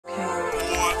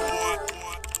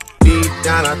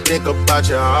down, I think about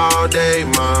you all day,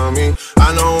 mommy.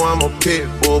 I know I'm a pit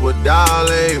bull, but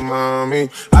darling, mommy,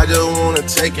 I just wanna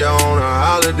take you on a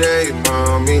holiday,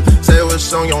 mommy. Say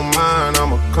what's on your mind,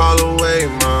 I'ma call away,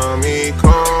 mommy.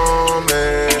 Come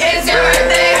and it's your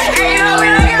birthday.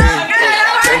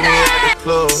 Take me out the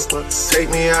club, take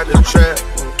me out the trap,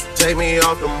 take me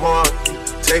off the mark,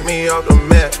 take me off the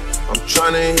map. I'm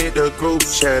tryna hit the group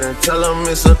chat and tell them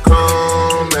it's a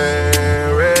come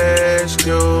and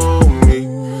rescue me.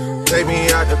 Take me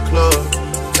out the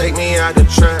club, take me out the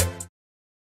trap.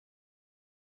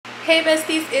 Hey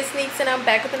besties, it's ItssNiquess and I'm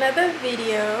back with another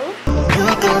video.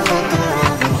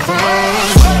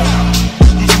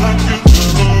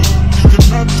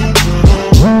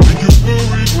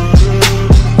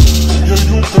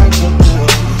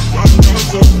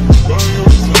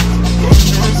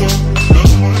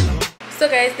 So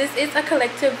guys, this is a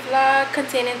collective vlog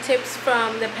containing tips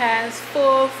from the past 4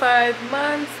 or 5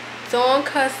 months. Don't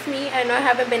cuss me. I know I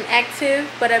haven't been active,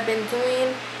 but I've been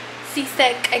doing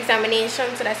Sept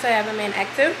examinations, so that's why I haven't been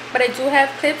active. But I do have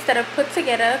clips that I've put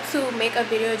together to make a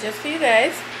video just for you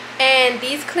guys. And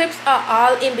these clips are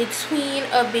all in between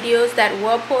of videos that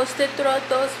were posted throughout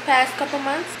those past couple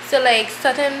months. So like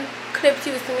certain clips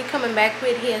you will see me coming back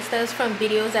with hairstyles from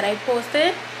videos that I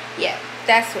posted. Yeah,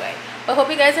 that's why. But hope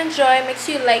you guys enjoy. Make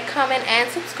sure you like, comment, and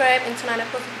subscribe, and turn on the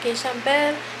post notification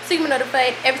bell so you can be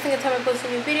notified every single time I post a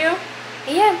new video.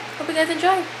 And yeah, hope you guys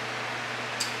enjoy.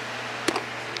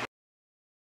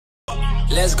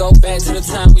 Let's go back to the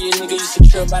time where your nigga used to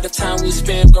trip by the time we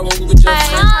spent growing we were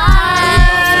just friends.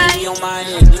 On my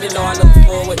end, even though I look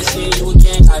forward to seeing you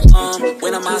again. Like,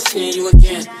 when am I seeing you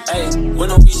again? Hey,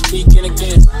 when are we speaking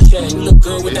again? Yeah, you look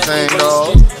good with that thing,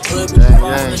 dog. Good with the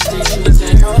from the streets, you was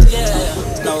in. Oh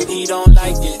yeah, no, he don't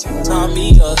like it. Call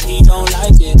me up, he don't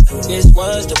like it. This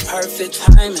was the perfect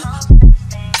timing.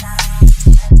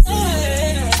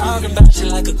 Talking about you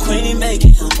like a queen,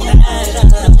 making him mad.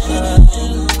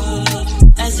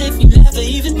 As if you never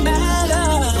even matter.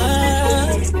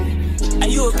 Are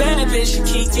you a bad bitch? You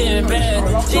keep getting bad.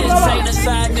 This ain't a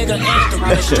side nigga anthem.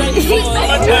 I'm straight for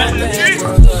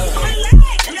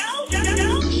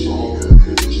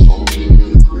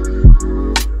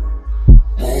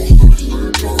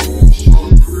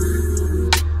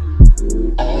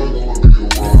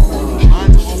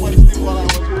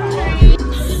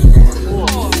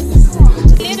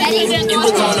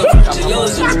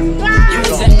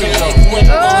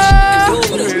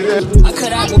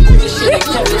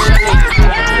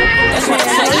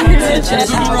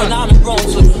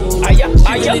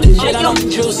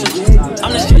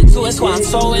I'm the shit too, that's why I'm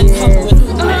so in love with it.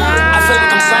 I feel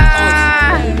like I'm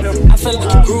something. I feel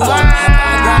like you grew up. I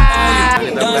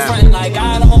done frontin' like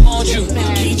I don't want you.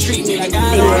 Keep treat me like I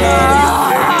don't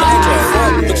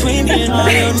know you. Between me and all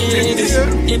your niggas,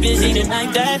 you're busy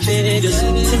tonight, that niggas.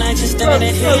 Tonight you're standing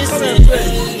at his side.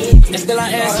 And still I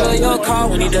answer your call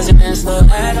when he doesn't answer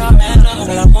at all.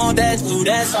 But I want that too,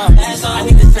 that's all. I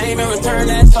need the same in return,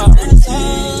 that's all.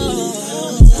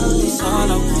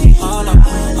 All of me, all of me,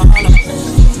 all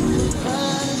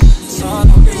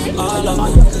of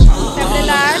me.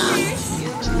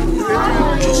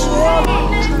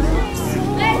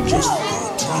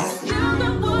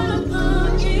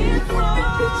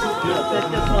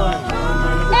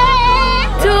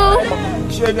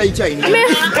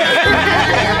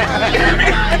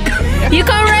 You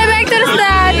come right back to the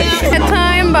start. A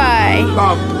time by.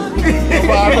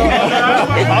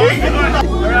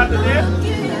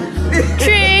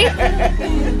 Tree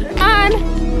on.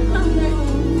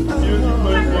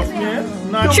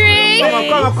 Tree.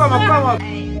 Come on.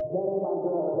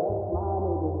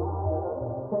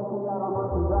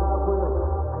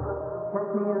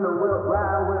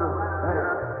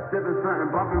 Sipping something,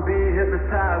 bumping big,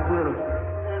 hypnotized with him.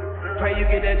 Pray you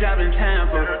get that job in time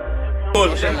for.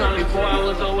 That's only 4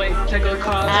 hours away. Take a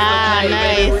car, take a plane,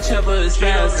 baby, whichever is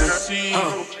faster.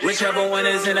 Whichever one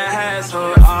is in the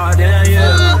household. Oh, damn,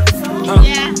 yeah.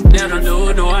 Never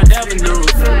knew, no, I never knew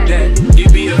that you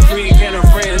be a freak and a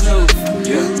friend too.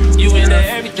 Yeah, you into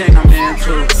everything I'm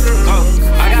into.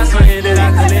 I got something that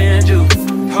I can lend you.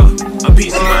 A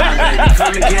piece of mind, baby.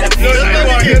 Come and get a piece of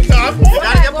mind.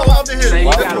 Say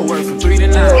you gotta work from 3 to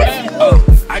 9.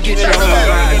 I get you on the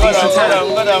ride, decent time.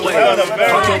 Wait,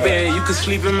 fuck your bed, you can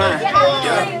sleep in mine.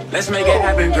 Yeah, let's make it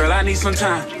happen, girl. I need some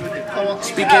time.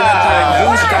 Speaking of time,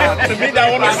 blue sky. That's the feeling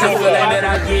that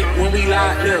I get when we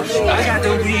lock lips. I got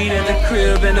the weed in the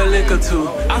crib and the liquor too.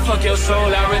 I fuck your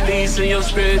soul, I release in your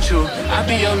spiritual. I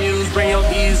be your muse, bring your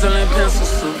easel and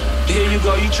pencils too. Here you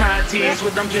go, you trying to tease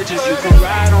with them pictures. You can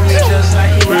ride on me just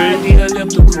like you ride the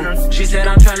elliptical. She said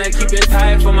I'm trying to keep it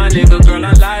tight for my nigga. Girl,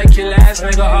 unlike your last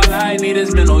nigga, all I need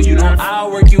is mental. You know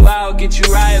I'll work you out, get you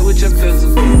right with your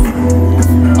physical.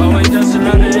 Always just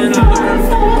another in the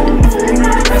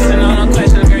asking all the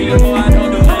questions, girl, you know I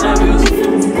don't do interviews.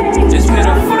 It's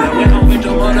pitiful that when I'm with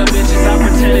the other bitches, I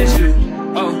pretend it's you.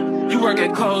 Oh, you work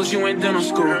at Kohl's, you ain't dental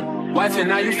school. Wife and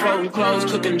now you folding clothes,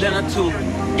 cooking dinner too.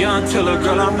 Young Tiller,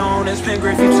 girl, I'm known as Pink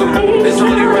Griffey too. It's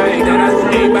only right that I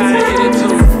think by hit it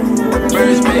too.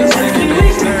 First base, second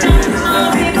base, third base.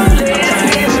 I'm trying to get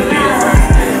you to your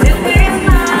birthday.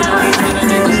 Other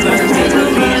niggas Thursday, but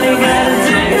you ain't got a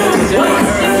chance.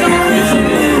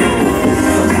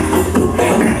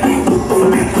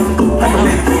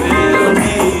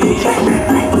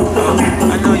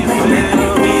 I know you feel me.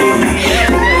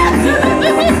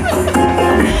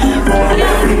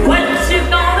 What you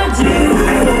gonna do?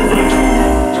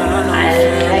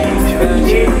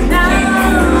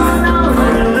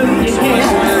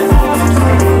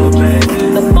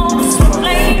 The folks will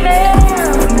blame them.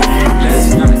 Let's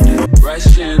not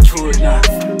rush into it now.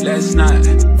 Let's not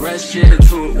rush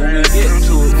into it. When we get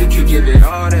to it, we can give it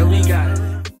all that we got.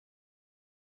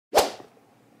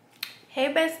 Hey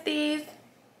besties,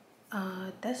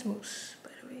 that's mousse, by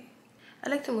the way. I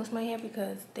like to mousse my hair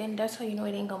because then that's how you know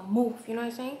it ain't gonna move, you know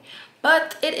what I'm saying?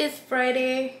 But it is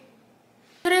Friday.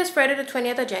 Today is Friday the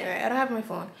 20th of January. I don't have my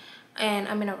phone and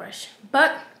I'm in a rush.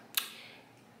 But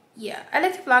yeah, I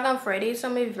like to vlog on Friday, so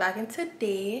I'm gonna be vlogging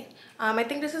today. I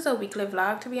think this is a weekly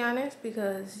vlog, to be honest,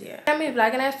 because yeah, I'm gonna be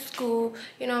vlogging at school,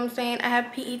 you know what I'm saying? I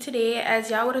have PE today. As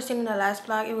y'all would have seen in the last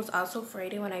vlog, it was also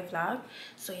Friday when I vlogged.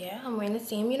 So yeah, I'm wearing the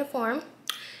same uniform.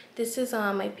 This is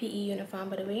my PE uniform,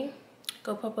 by the way.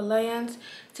 Go Purple Lions.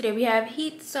 Today we have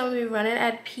heat, so I'm gonna be running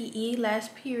at PE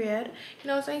last period, you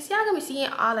know what I'm saying? So y'all gonna be seeing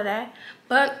all of that,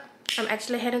 but I'm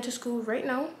actually heading to school right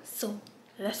now, so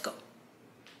let's go.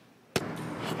 I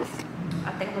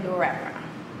think I'm gonna do a wrap around.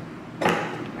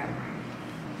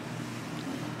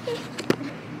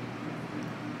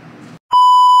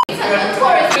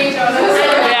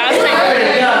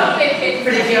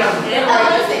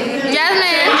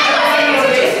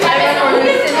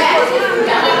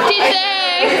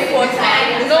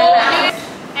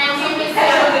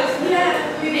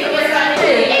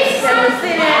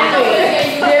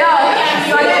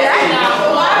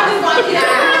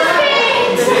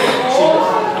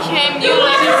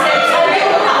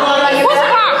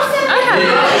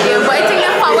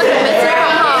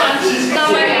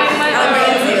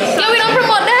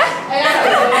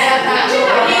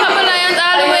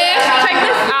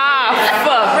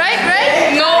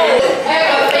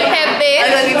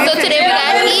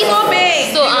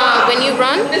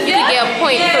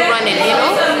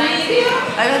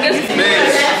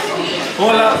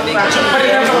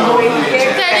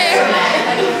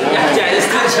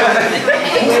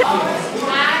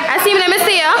 I see, let me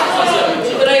see ya.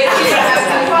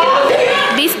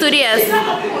 These studios.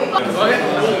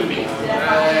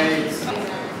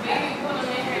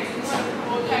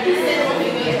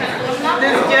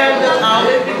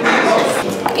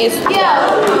 It's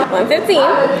 115.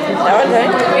 That was it.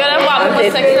 You gotta walk with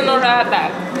the section or right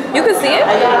back. You can see it.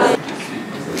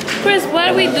 Chris, what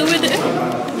do we do with it?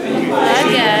 You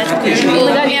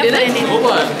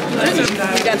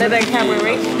got that camera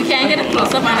right? We can't get a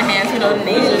close up on the hands, you know, the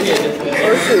nails.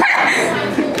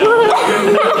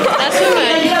 That's too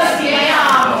much.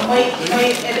 Wait,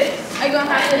 edit. Are you gonna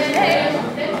have to edit?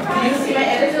 You see my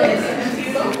edit?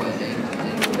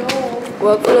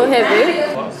 Well, it's a little heavy.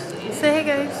 Say hey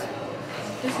guys.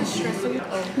 This is stressing.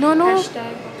 No.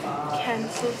 Hashtag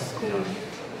cancel school.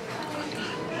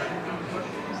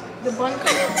 The bun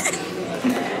color.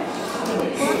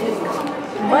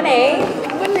 Money.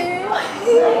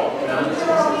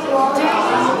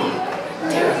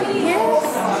 Yes.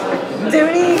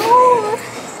 Deronique.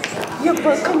 Your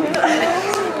butt coming up.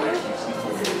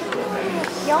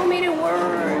 Y'all made it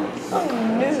work. Oh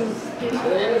no.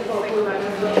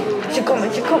 She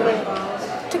coming. She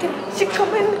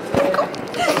coming.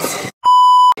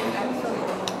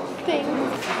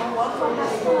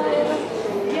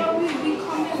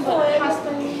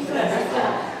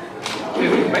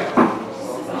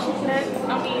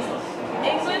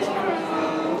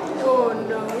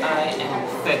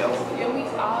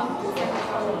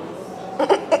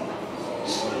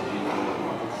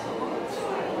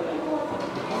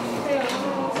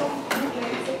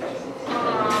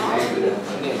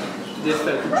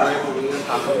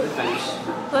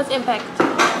 What's impact?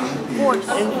 Force.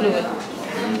 Influence.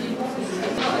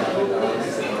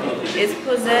 It's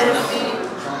possessed.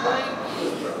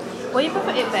 What do you put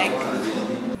for impact?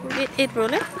 It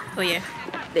rolling? Oh yeah.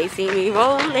 They see me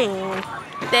rolling.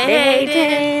 They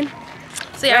hating.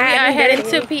 So yeah, we are heading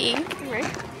to PE. Right?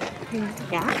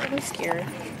 Yeah, I'm scared.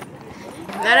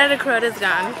 Now that the crowd is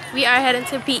gone, we are heading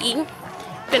to PE.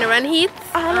 Finna run heats.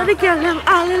 All of the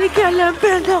girls,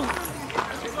 bend down.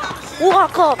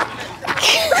 Walk up.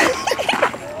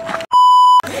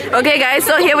 Okay guys,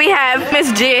 so here we have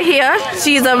Miss J here.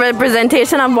 She's a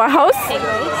representation of our house.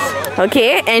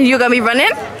 Okay, and you're gonna be running?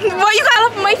 What you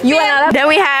got up my face? Then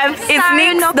we have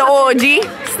ItssNiquess, the OG.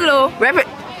 Slow.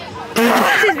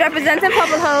 She's representing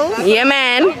Purple House. Yeah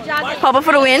man. Purple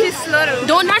for the win.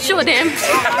 Don't not show them.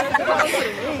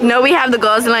 No, we have the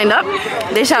girls lined up.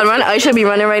 They shall run. I should be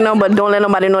running right now, but don't let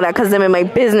nobody know that because they're in my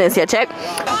business. Yeah, check.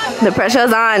 The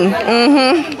pressure's on.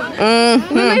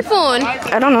 Where's my phone?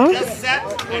 I don't know.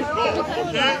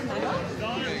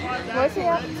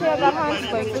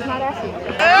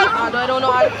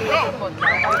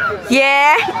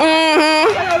 Yeah.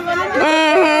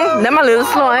 Them a little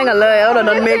slow. I ain't gonna lie. I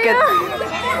don't make it.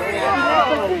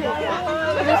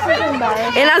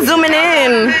 And I'm zooming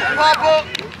in.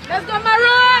 Let's go,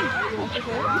 Maroon!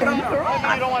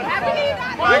 I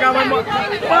got one more.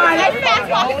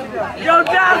 Yo,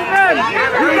 Jasmine!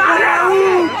 You got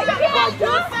it!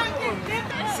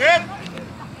 Sit!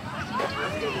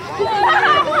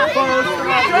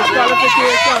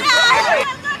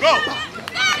 Go!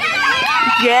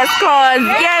 Yes, cuz!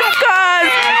 Yes, cuz!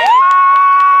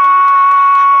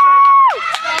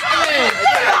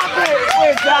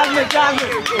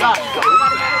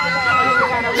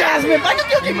 Jasmine, I can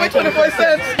give my 25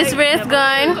 cents. This race going.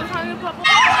 Yeah,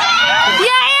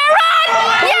 run!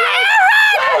 Yeah, run!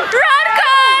 Run,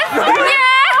 cuz!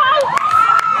 Yeah!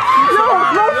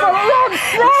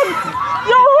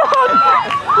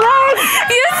 Run!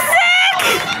 You sick!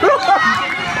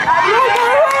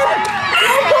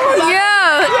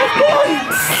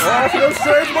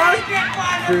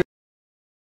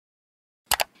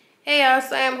 Hey y'all,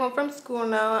 so I am home from school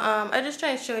now. I just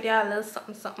trying to show y'all a little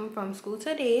something from school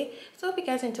today. So hope you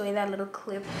guys enjoy that little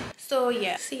clip. So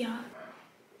yeah, see y'all.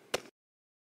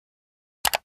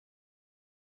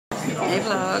 Hey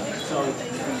vlog.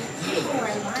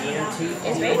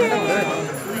 It's very good.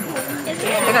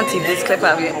 I can't see this clip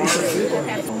of it. So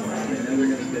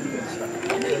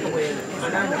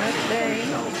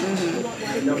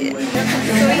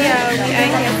yeah, we are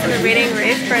here celebrating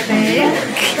Ray's birthday.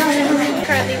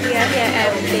 Currently we are here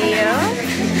at Bday.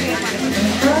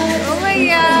 Oh my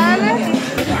god!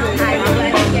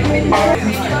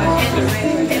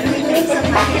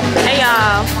 Hey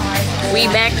y'all, we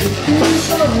back.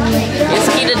 It's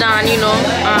Kita Don, you know.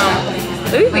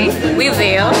 We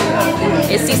there.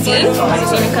 It's ItssNiquess.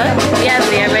 We are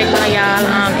there right now,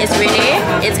 y'all. It's Bday.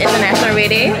 It's International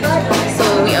Bday. So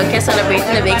we are celebrating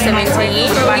the big 17.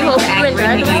 We hope you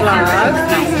enjoy the vlog.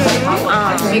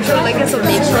 Make sure to like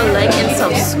and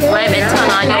subscribe and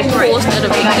turn on your post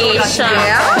notification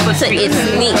to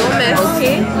ItssNiquess.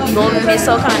 Okay? Don't miss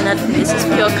out on that. This is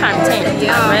pure content,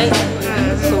 right?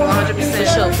 So 100% for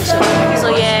sure. So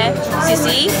yeah,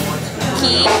 Sissy,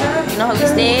 Key, you know how we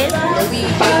stay? We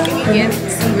get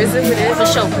risen with it. For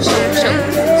sure.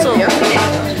 So we're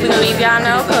gonna leave y'all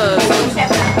now because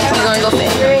we're gonna go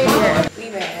fit. We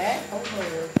back.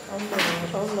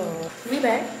 Oh Lord. We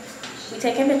back. We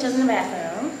taking pictures in the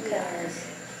bathroom because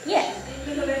yeah.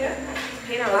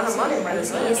 Paying a lot of money, right? I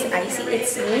see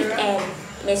ItssNiquess and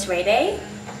Miss Bday.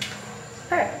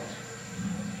 Her.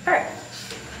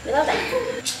 We love that.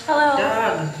 Hello.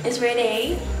 It's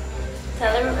Bday.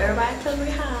 Tell everybody to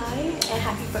say hi and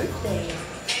happy birthday.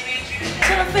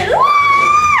 Tell them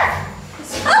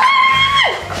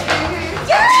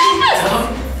yes!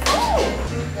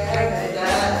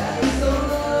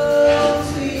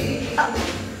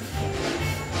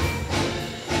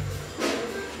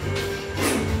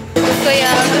 So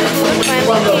yeah, the food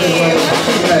finally came.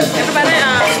 Everybody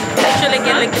actually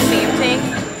get like the same thing.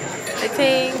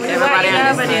 Everybody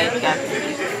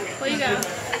what you got?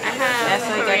 That's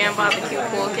like Korean barbecue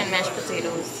pork and mashed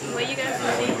potatoes. What you guys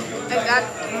see? I got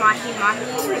mahi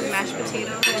with mashed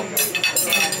potatoes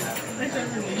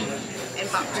and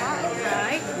bapcha.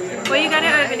 Right. What you got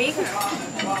at Deronique?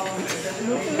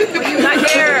 What you got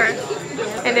there?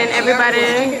 And then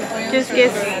everybody just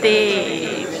gets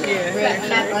steak.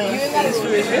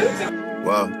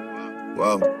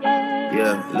 Whoa.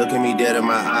 Yeah, look at me dead in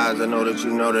my eyes. I know that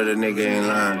you know that a nigga ain't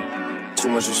lying. Too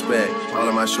much respect. All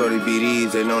of my shorty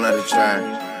BDs, they know not to try.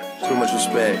 Too much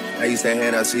respect. I used to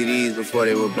hand out CDs before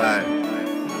they would buy.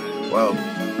 Whoa,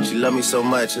 she love me so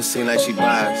much, it seems like she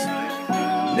buys.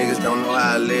 Niggas don't know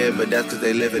how I live, but that's cause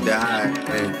they live it to high.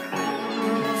 Hey.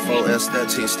 4L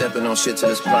 13, stepping on shit till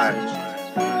it's plied.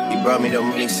 He brought me the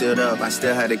money sealed up, I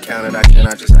still had to count it, I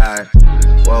cannot just hide.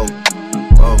 Whoa,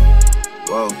 whoa,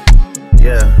 whoa.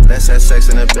 Yeah, let's have sex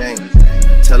in the bank.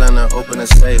 Tell her to open a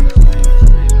safe.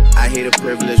 I hate a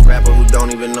privileged rapper who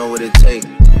don't even know what it takes.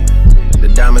 The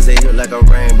diamonds they hit like a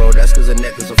rainbow, that's cause the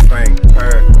necklace of Frank.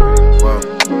 Her. Whoa,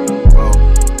 whoa,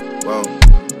 whoa.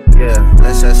 Yeah,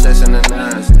 let's have sex in the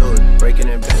nines. Do it, breaking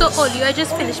it back. So Oli, I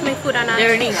just finished my food and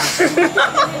Deronique.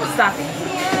 Stop it.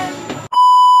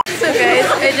 So guys,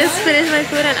 I just finished my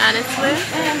food and honestly,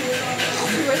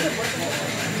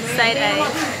 side eye.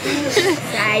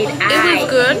 It was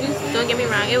good. Don't get me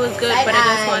wrong, it was good, but I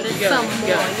just wanted some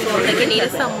more. Like I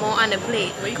needed some more on the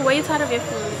plate. Were you tired of your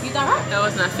food? That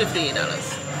was not $58.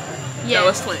 Yeah. That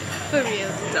was 20. For real.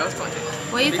 That was 20.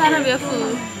 Were you tired of your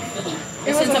food?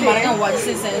 Since somebody gonna watch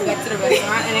this and back to the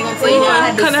restaurant and they're gonna say, Oh, I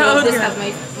had this kinda food, this okay. has my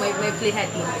plate had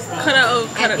these things. Cut out.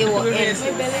 And it will end.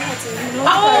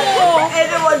 Oh!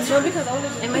 And it was because I was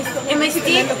and my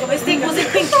steak wasn't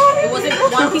pink. It wasn't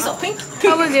one piece of pink.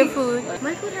 How was your food?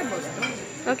 My food had both.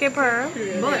 Okay, Pearl.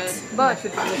 But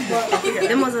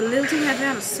there was a little too heavy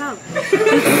on the salt.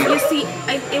 You see,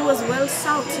 it was well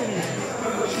salted.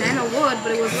 Not a word,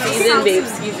 but it was well Season, babe,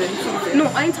 salted. season. No,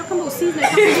 I ain't talking about seasoning.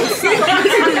 I'm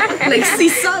talking about salt. Like sea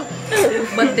salt.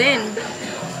 But then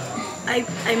I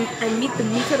meet the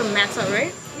meat of the matter,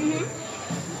 right?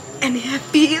 And I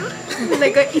feel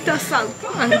like I eat a salt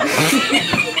pan.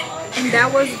 And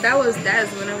that's when I was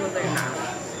like, nah,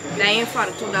 that ain't for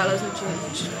the $2 and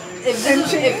change. That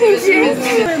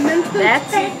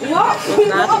was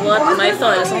not what my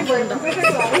thought is.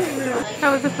 How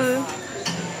was the food?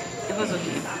 It was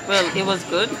okay. Well, it was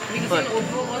good, but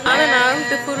I don't know,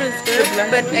 the food was good,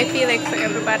 but I feel like for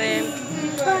everybody,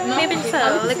 maybe just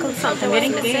a little something was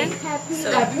missing.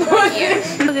 So, yeah.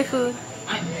 How was your food?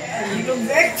 How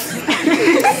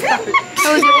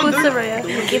was your food, Soraya?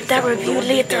 We'll give that review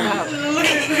later.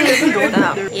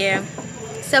 Yeah.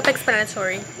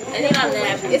 Self-explanatory.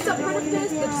 It's a part of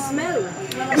this, the smell.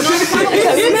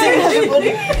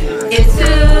 It's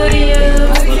to you.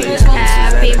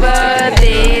 Happy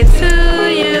birthday to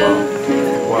you.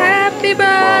 Happy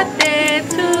birthday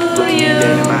to you.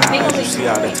 You see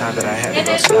all the time that I had to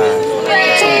go slide.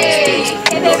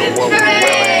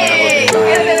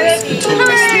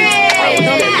 I was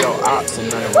there, your ops and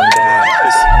none of them died.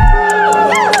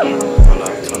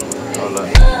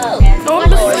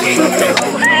 Hold up.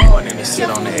 Wanting to sit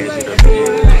on the edge of the bed.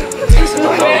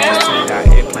 Got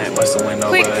eggplant busting window,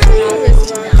 but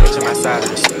touching my side of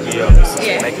the studio,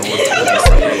 making one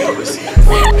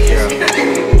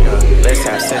let's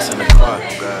have sex in the car.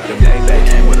 The Bday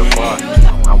came with a bar.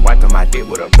 I'm wiping my dick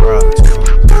with a bra.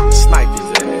 Snipe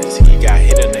his ass, he got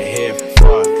hit in the head for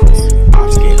fraud.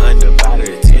 Ops get undivided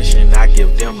attention, I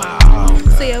give them my all.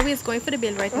 So yeah, we're going for the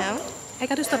bill right now. I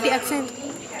got to stop the accent.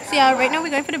 So yeah, right now we're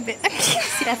going for the bill.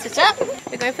 See that switch up?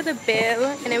 We're going for the bill,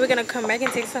 and then we're gonna come back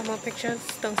and take some more pictures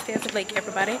downstairs of like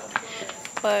everybody.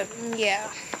 But yeah.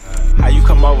 How you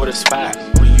come over the spot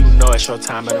when you know it's your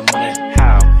time of the month?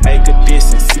 How? Make a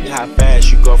distance, see how fast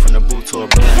you go from the boot to a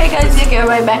blunt. Hey guys, Nick,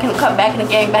 everybody back in the cup, back in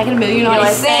the gang, back in the middle, you know what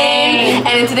I'm saying?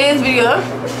 And in today's video,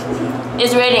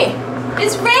 it's ready.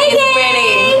 It's ready! It's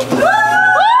ready! Woo!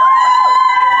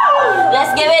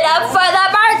 Let's give it up for the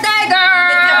birthday girl!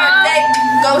 It's your birthday,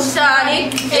 go shawty.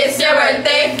 It's your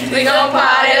birthday, we gon'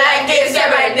 party like it's your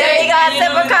birthday. We got sip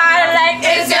a card like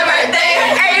it's your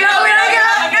birthday. And you know we don't give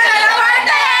up, cause it's your birthday!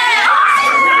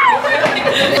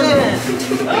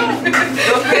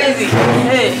 go crazy.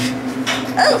 Hey.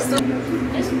 Oh, so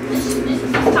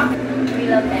we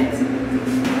love that.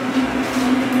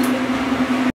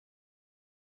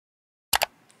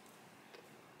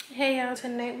 Hey y'all,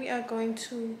 tonight we are going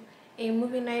to a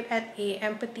movie night at a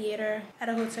amphitheater at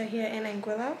a hotel here in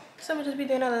Anguilla. So I'm gonna just be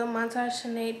doing a little montage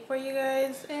tonight for you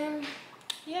guys, and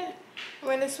yeah, I'm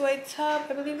wearing this white top.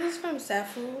 I believe this is from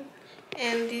Zafu,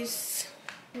 and these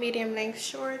medium length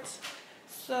shorts.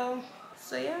 So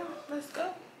yeah, let's go.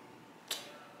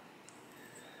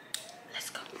 Let's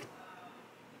go.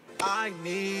 I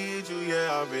need you,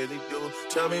 yeah, I really do.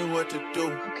 Tell me what to do.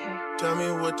 Okay. Tell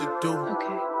me what to do.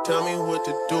 Okay. Tell me what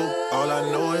to do. All I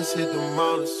know is hit the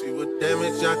mall to see what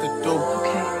damage I could do.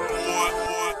 Okay.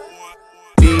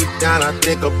 Deep down, I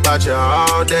think about you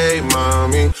all day,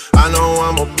 mommy. I know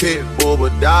I'm a pit bull,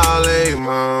 but darling,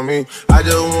 mommy, I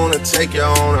just wanna take you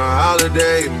on a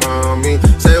holiday, mommy.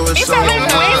 Say what's on your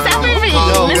mind,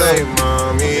 I'ma away,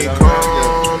 mommy.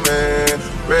 Come and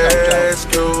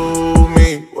rescue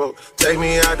me. Whoa. Take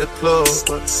me out the club,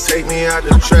 take me out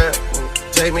the trap,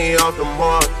 take me off the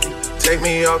mark, take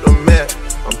me off the map.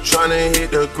 I'm tryna hit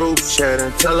the group chat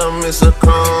and tell them it's a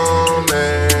come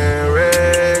and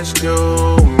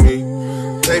rescue me.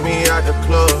 Take me out the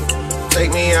club,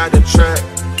 take me out the trap,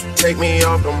 take me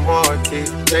off the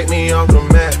market, take me off the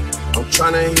map. I'm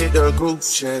tryna hit the group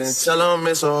chat and tell them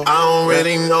it's all. I don't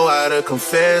really know how to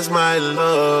confess my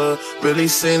love. Really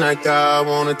seem like I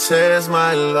wanna test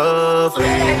my love.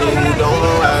 Really don't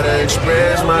know how to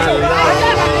express my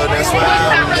love. That's why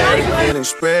I'm mad and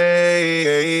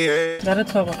express. Gotta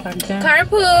talk about that.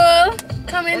 Carpool!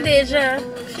 Come in, Deja.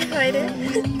 She hiding.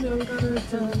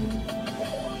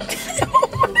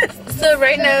 So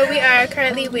right now we are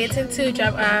currently waiting to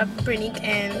drop off Deronique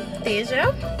and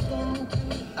Deja.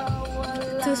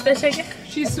 Two special guests.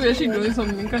 She swears she's doing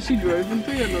something because she drove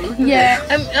into you.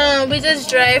 Yeah, we just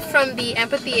drive from the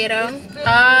amphitheater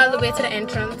all the way to the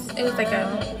entrance. It was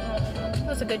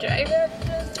a good drive.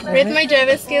 Rate my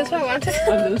driving skills for one. A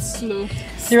little slow.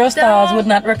 0 stars, would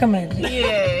not recommend.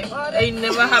 Yeah, I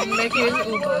never have met you in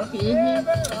Uber.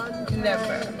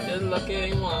 Never. Just lucky I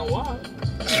didn't want to walk.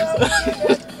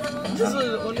 This was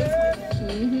the only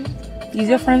thing. Is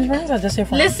your friends or just your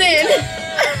friends? Listen.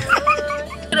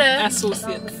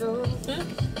 Associates.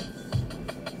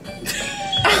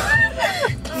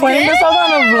 Finding yourself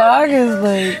on a vlog is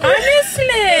like...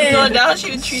 Honestly. No, that's how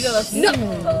she would treat us. No.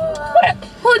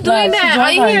 Who doing that?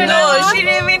 Are you here now? No, she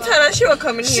didn't even tell us she was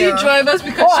coming here. She drove us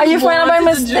because are you finding by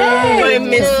mistake? By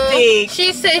mistake.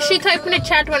 She said she typed in the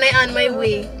chat when I on my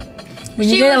way. When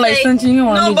you get a license, you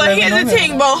want to no, but here's the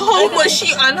thing, but how was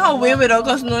she on her way with us?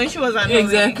 Because knowing she was on her way.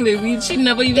 Exactly. She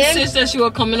never even said that she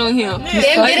was coming on here. Them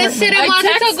didn't say they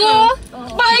wanted to go.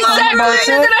 But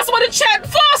exactly, that's what the chat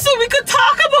for, so we could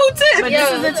talk about it. But this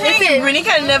is the thing, Rennie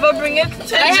can never bring it to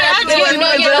chat.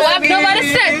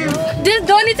 Nobody said. This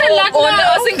don't need to lock only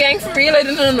us in gang for real. I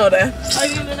didn't know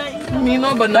that. Me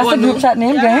no, but no one. That's the group chat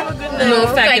name, gang. No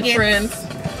faggot friends.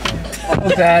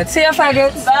 Oh God. See ya,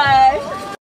 faggots. Bye.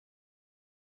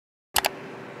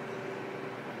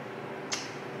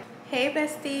 Hey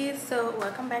besties, so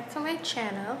welcome back to my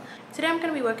channel. Today I'm going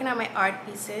to be working on my art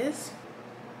pieces.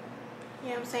 You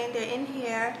know what I'm saying? They're in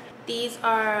here. These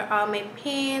are all my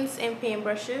paints and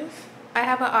paintbrushes. I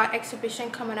have an art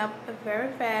exhibition coming up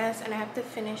very fast and I have to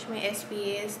finish my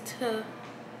SBAs to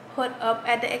put up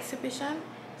at the exhibition.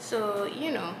 So, you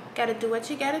know, gotta do what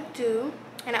you gotta do.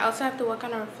 And I also have to work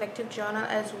on a reflective journal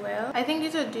as well. I think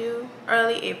these are due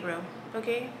early April,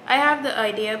 okay? I have the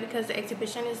idea because the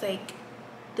exhibition is like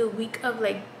the week of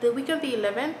the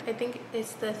 11th. I think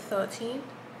it's the 13th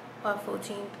or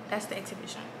 14th. That's the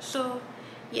exhibition. So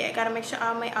yeah, I gotta make sure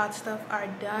all my art stuff are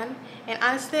done. And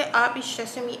honestly, art be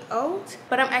stressing me out,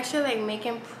 but I'm actually like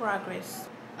making progress.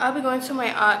 I'll be going to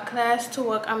my art class to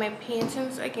work on my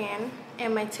paintings again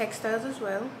and my textiles as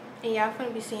well, and y'all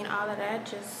gonna be seeing all of that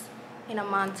just in a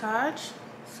montage.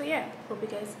 So yeah, hope you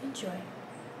guys enjoy.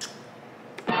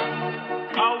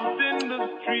 Out in the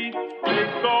street, they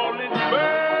call it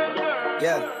murder.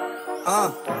 Yeah,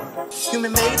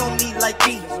 human made on me like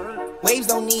me. Waves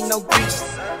don't need no grease.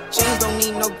 Chains don't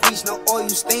need no grease. No oil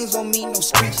stains on me, no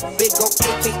screech. Big old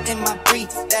AK in my brief.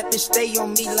 That bitch stay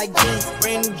on me like jeans.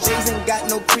 Brand new J's ain't got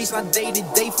no crease. My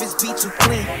day-to-day fits be too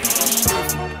clean.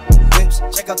 Whips,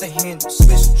 check out the handle.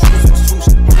 Switch, swoosh.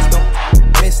 Niggas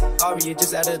don't miss. Aria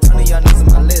just added a ton of y'all niggas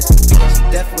on my list.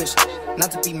 Death wish,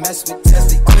 not to be messed with.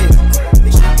 Tested quick.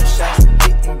 They shooting shots,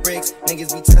 hitting bricks.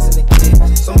 Niggas be testing the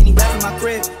kid. So many rap in my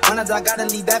crib. When I die, gotta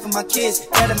leave that for my kids.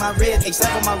 That in my rib,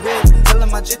 ASAP on my rib.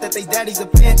 Telling my jit that they daddy's a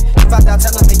pimp. If I die,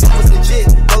 tell them they think was legit.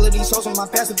 All of these hoes on my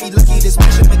past would be lucky to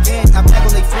smash them again. I pack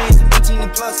all they friends, 18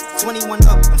 and plus, 21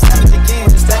 up. I'm savage again.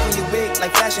 Stacking your wig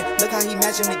like fashion. Look how he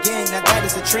matching again. Now that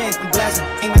is a trend. I'm blasting.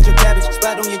 Aim at your cabbage.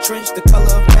 Splat on your trench. The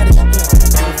color of radish.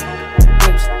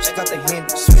 Whips, check out the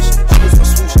handle. Swish. Swoosh my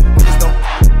swoosh. Niggas don't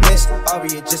miss.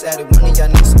 Aria just added one of y'all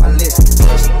niggas on my list.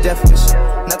 Definition.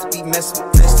 Not to be messed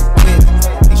with. Tested with.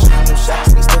 They shooting them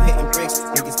shots. They still hitting bricks.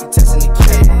 Niggas be testing the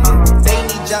kid. They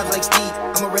need jobs like Steve.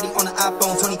 I'm already on the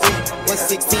iPhone 23. Was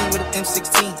 16 with an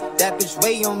M16. That bitch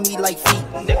way on me like feet.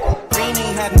 Green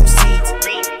ain't have no seeds.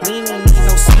 Lean ain't need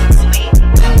no seeds.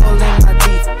 Lean all in my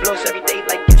teeth. Floss every day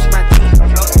like gives my teeth.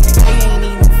 They ain't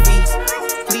need no fees.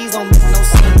 Please don't make no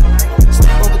scene.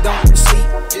 Step over, don't proceed.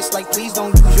 Just like please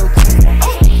don't lose your key.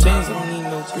 Chains don't need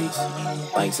no grease.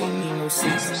 Bikes ain't need no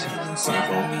seats. Sink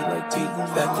on me like teeth.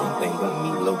 That don't think on me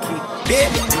low key.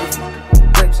 Bitch.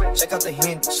 Check out the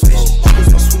hand. Swish.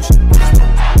 Swoosh my swoosh.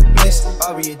 Miss.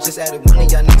 Aria just added one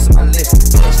of y'all niggas on my list.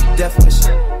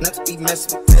 Definition. Not to be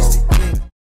messed with. Tested with.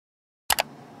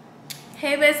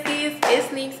 Hey besties,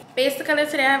 ItssNiquess. Basically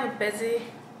today I have a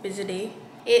busy day.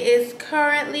 It is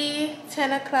currently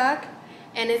 10 o'clock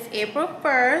and it's April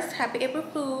 1st. Happy April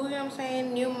Fool, you know what I'm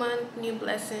saying? New month, new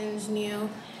blessings, new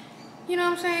You know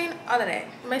what I'm saying? All of that.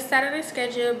 My Saturday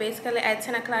schedule, basically at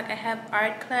 10 o'clock I have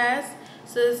art class.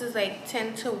 So this is like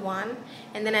 10 to 1.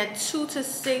 And then at 2 to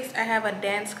 6 I have a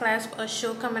dance class for a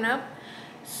show coming up.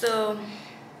 So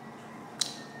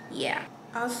yeah.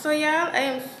 Also y'all, I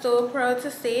am so proud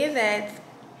to say that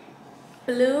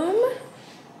Bloom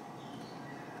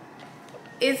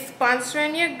is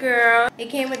sponsoring your girl. It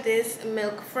came with this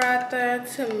milk frother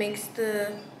to mix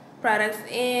the products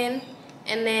in,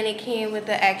 and then it came with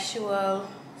the actual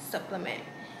supplement.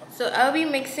 So I'll be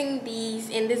mixing these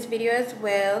in this video as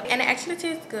well, and it actually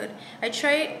tastes good. I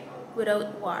tried it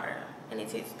without water and it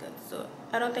tastes good, so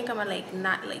I don't think I'm gonna like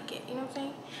not like it, you know what I'm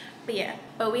saying? But yeah,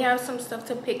 but we have some stuff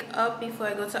to pick up before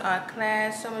I go to art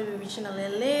class, so I'm gonna be reaching a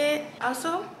little late.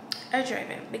 Also, I'm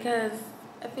driving because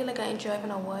I feel like I ain't driving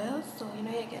a while, so you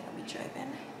know you gotta be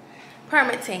driving.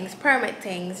 Permit things,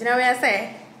 you know what I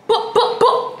say? Boop, boop,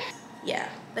 boop. Yeah,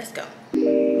 let's go.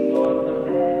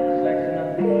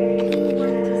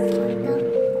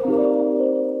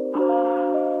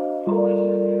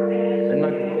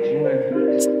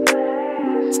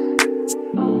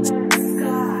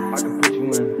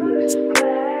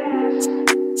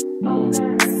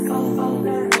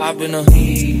 I've been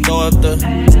throw up the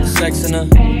sex in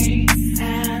and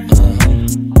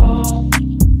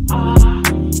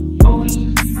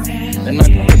I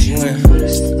can put you in.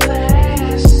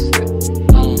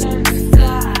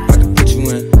 I can put you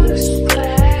in. Put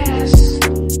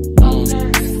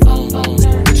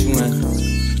you in.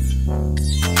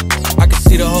 I can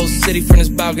see the whole city from this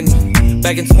balcony.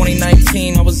 Back in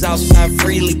 2019, I was outside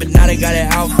freely, but now they got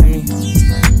it out for me.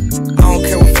 I don't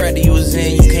care what frat you was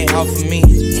in, you can't out for me.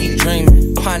 Keep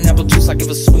dreaming, pineapple juice like it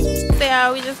was sweet. So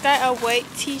yeah, we just got a white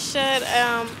t-shirt.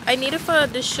 I need it for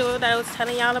the show that I was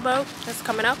telling y'all about that's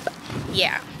coming up.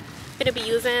 Yeah, gonna be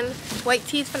using white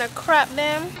tees for the crop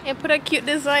them and put a cute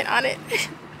design on it.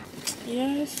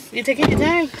 Yes, you're taking your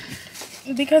time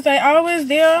because I always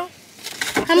there.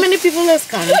 How many people has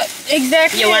come?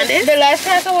 Exactly. You want it? The last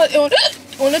time I was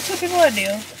only 2 people were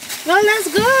there. Well, that's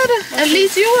good. At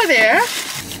least you were there.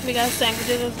 We got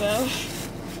sandwiches as well.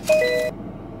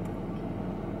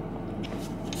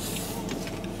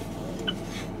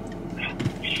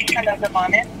 Hello, good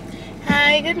morning.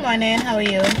 Hi, good morning. How are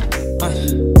you?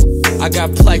 I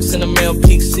got plex in the mail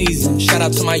peak season. Shout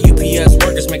out to my UPS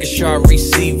workers, making sure I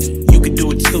receive it. You could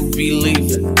do it too,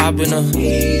 believe it. I've been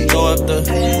throw up the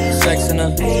sex in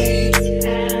and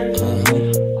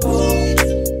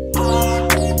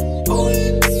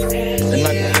I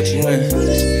can put you in.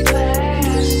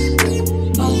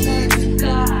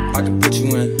 I can put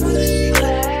you in.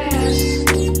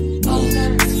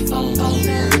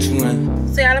 Put you in.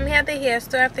 So y'all, I'm here at the hair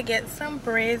store. I have to get some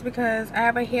braids because I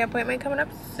have a hair appointment coming up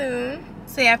soon.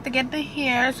 So you have to get the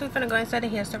hair. So we're gonna go inside the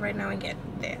hair store right now and get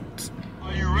that.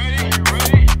 Are you ready?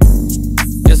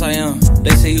 Yes, I am.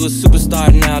 They say you a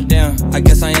superstar, now damn. I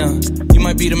guess I am. You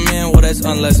might be the man, well that's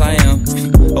unless I am.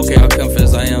 Okay, I'll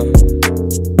confess I am.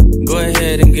 Go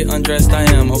ahead and get undressed, I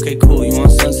am. Okay, cool, you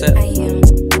want sunset? I am.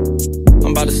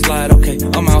 I'm about to slide, okay,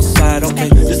 I'm outside, okay.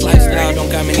 This lifestyle don't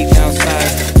got many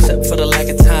downsides. Except for the lack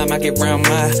of time I get round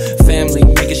my family,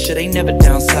 making sure they never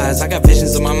downsize. I got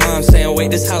visions of my mom saying,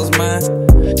 wait, this house mine.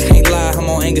 Can't lie, I'm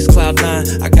on Angus Cloud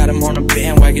 9. I got him on a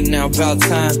bandwagon now, about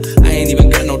time. I ain't even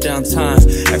got no downtime.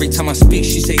 Every time I speak,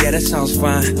 she say, yeah, that sounds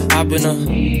fine. I've been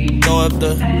throw up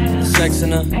the sex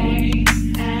in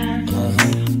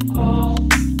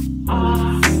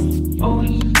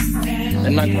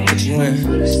and I can put you in.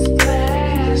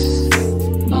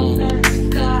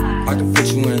 I can put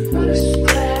you in.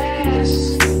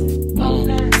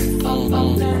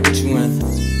 Put you in.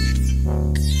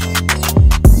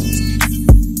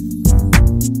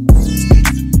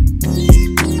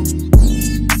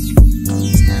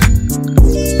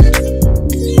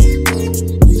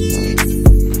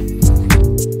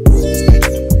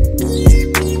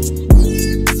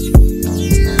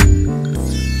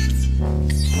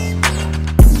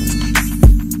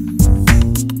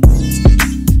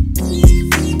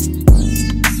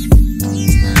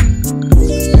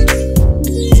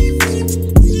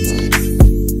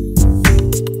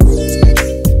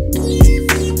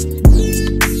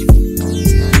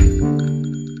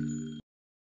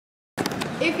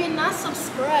 If you're not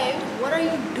subscribed, what are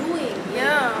you doing?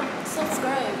 Yeah.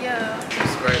 Subscribe. Yeah.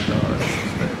 Subscribe, dog.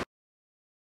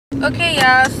 Okay,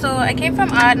 y'all, so I came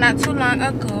from art not too long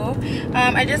ago.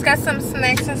 I just got some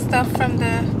snacks and stuff from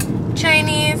the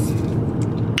Chinese.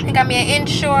 I got me an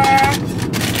inshore,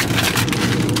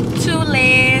 2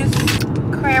 Lays,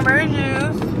 cranberry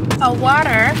juice, a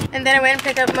water, and then I went and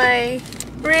picked up my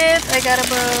braids. I got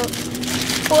about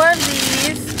 4 of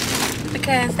these.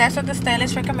 because that's what the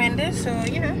stylist recommended. So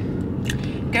you know,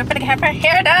 girl better have her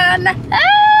hair done.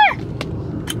 Ah!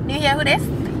 Do you hear who this?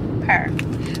 Her.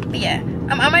 But yeah,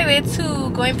 I'm on my way to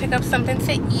go and pick up something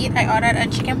to eat. I ordered a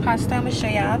chicken pasta. I'm gonna show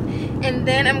y'all, and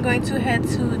then I'm going to head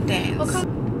to dance. Okay.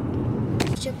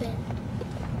 Japan.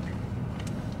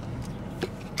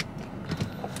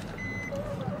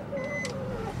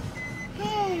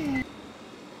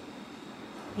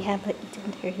 We have a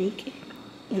Deronique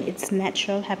in its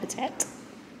natural habitat.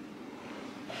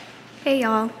 Hey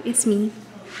y'all, it's me.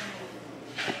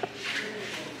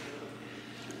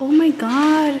 Oh my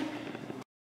god.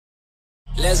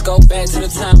 Let's go back to the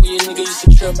time when your nigga used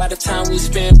to trip by the time we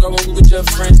spent growing we with your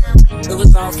friend. It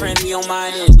was all friendly on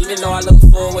my end, even though I look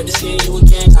forward to seeing you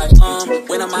again. Like,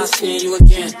 when am I seeing you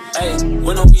again? Hey,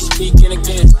 when are we speaking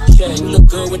again? Yeah, you look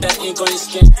good with that ink on your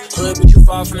skin. Hood, but you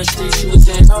far from the streets you was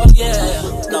in. Oh yeah,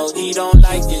 no, he don't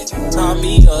like it. Call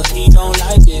me up, he don't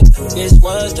like it. This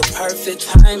was the perfect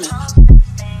timing.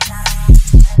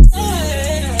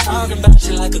 Talking about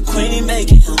you like a queen,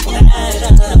 making him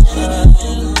better.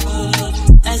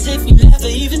 As if you never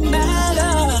even matter.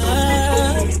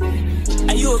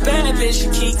 And you a bad bitch,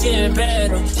 you keep getting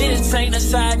better. This ain't a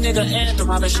side nigga anthem.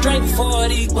 I've been straight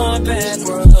 40, going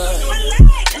backwards.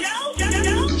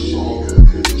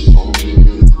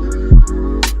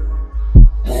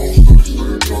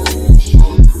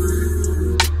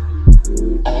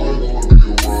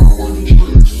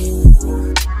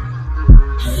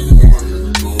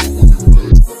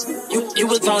 You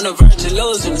was on the verge of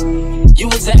losing. You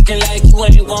was acting like you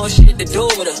ain't want shit to do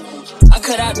with her. I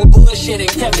cut out with bullshit and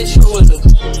kept it true with her.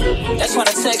 That's why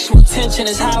the sexual tension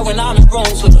is high when I'm in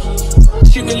rooms with her.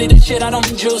 She really the shit, I don't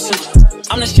be juicing.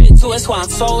 I'm the shit too, that's why I'm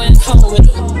so in tune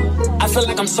with her. I feel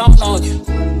like I'm something on you.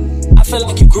 I feel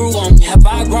like you grew on me. Have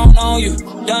I grown on you?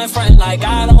 Done frontin' like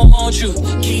I don't want you.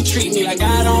 Keep treating me like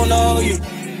I don't know you.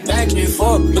 Back and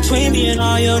forth between me and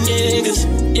all your niggas.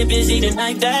 It busy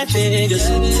tonight, that figures.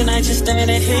 Tonight just stand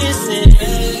at his side.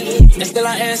 And still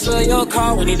I answer your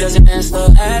call when he doesn't answer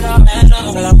at all.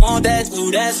 Well, I want that too,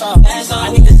 that's all.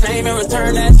 I need the same in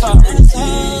return, that's all. It's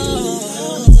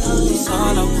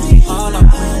all I want, all I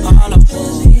want, all I want.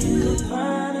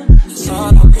 It's all I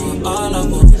want, all I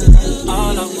want,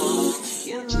 all I want.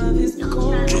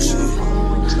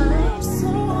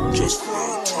 Just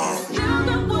one time.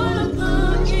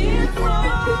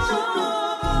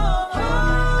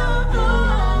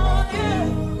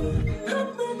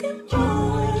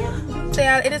 So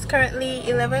y'all, it is currently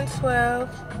 11:12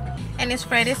 and it's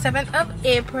Friday, 7th of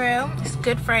April. It's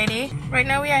Good Friday. Right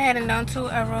now we are heading down to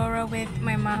Aurora with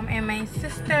my mom and my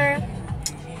sister.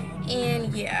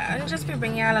 And yeah, I'll just be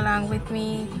bringing y'all along with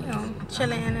me, you know,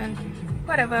 chilling and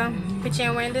whatever. But yeah,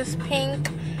 I'm wearing this pink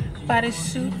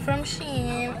bodysuit from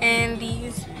Shein and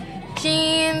these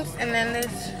jeans, and then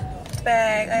this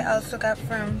bag I also got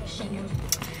from Shein.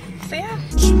 So yeah.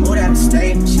 She moved out of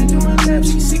state, she do my lap,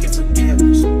 she seeking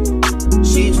forgiveness.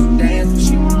 She used to dance, but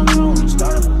she wanna go and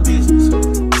start up a business.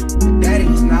 Her daddy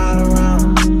is not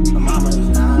around, her mama is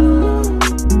not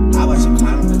around. I watch her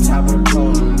climb to the top of the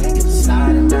pole and make it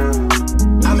slide and down.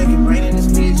 I make it rain in this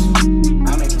bitch, I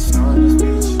make it snow in this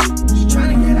bitch. She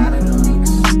tryna get out of the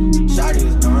leaks. Shawty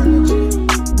is going legit,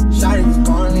 Shawty is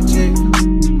going legit.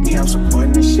 Me, I'm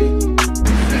supporting this shit.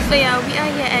 So yeah, we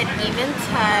are here at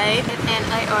Eventide and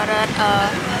I ordered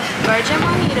a virgin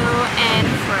mojito and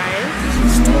fries.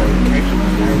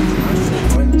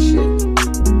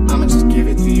 I'ma just give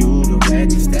it to you the way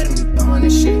instead of me throwing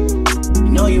this shit.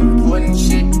 You know you important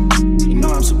shit.